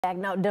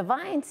Now,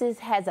 Defiance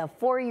has a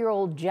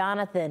 4-year-old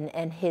Jonathan,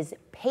 and his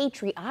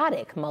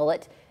patriotic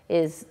mullet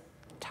is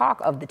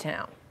talk of the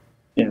town.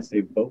 Yeah,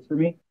 say vote for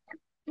me.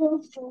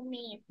 Vote for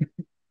me.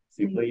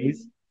 Say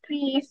please.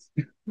 Please.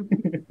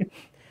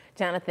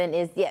 Jonathan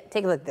is,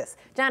 take a look at this.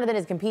 Jonathan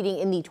is competing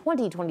in the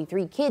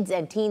 2023 Kids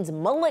and Teens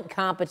Mullet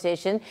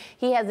Competition.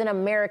 He has an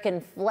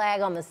American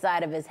flag on the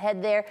side of his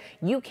head there.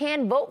 You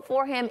can vote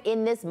for him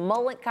in this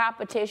mullet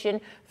competition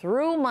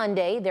through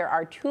Monday. There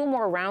are 2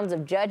 more rounds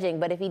of judging,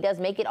 but if he does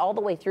make it all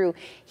the way through,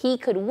 he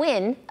could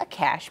win a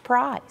cash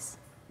prize.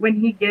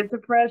 When he gets a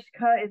fresh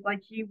cut, it's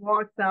like he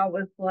walks out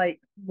with like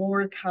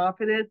more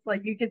confidence.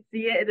 Like you can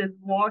see it in his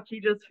walk.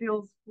 He just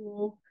feels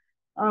full.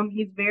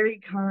 He's very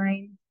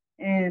kind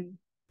and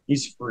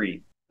He's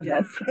free.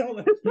 yes.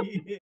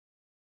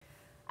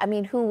 I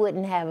mean, who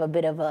wouldn't have a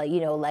bit of a,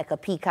 like a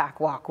peacock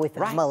walk with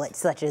a mullet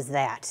such as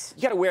that?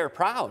 You got to wear it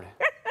proud.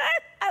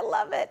 I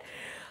love it.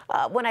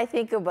 When I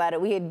think about it,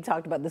 we had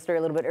talked about this story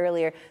a little bit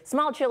earlier.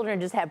 Small children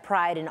just have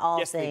pride in all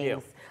things. They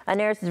do.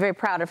 Anaris is very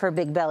proud of her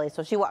big belly,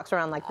 so she walks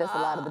around like this a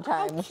lot of the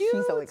time. She's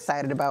so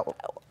excited about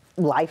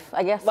life,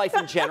 I guess. Life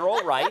in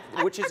general, right?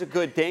 Which is a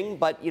good thing,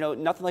 but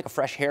nothing like a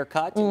fresh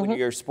haircut. When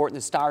you're sporting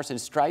the stars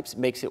and stripes, it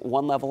makes it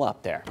one level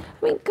up there.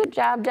 I mean, good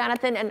job,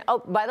 Jonathan. And oh,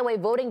 by the way,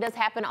 voting does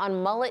happen on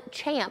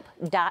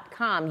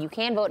mulletchamp.com. You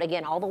can vote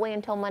again all the way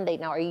until Monday.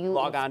 Now, are you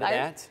log on to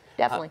that?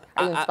 Definitely.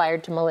 Are you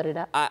inspired to mullet it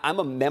up? I'm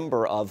a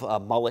member of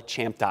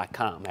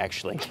mulletchamp.com,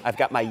 actually. I've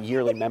got my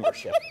yearly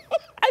membership.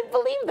 I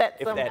believe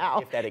that somehow.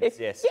 If that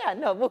exists. Yeah,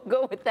 no, we'll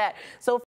go with that. So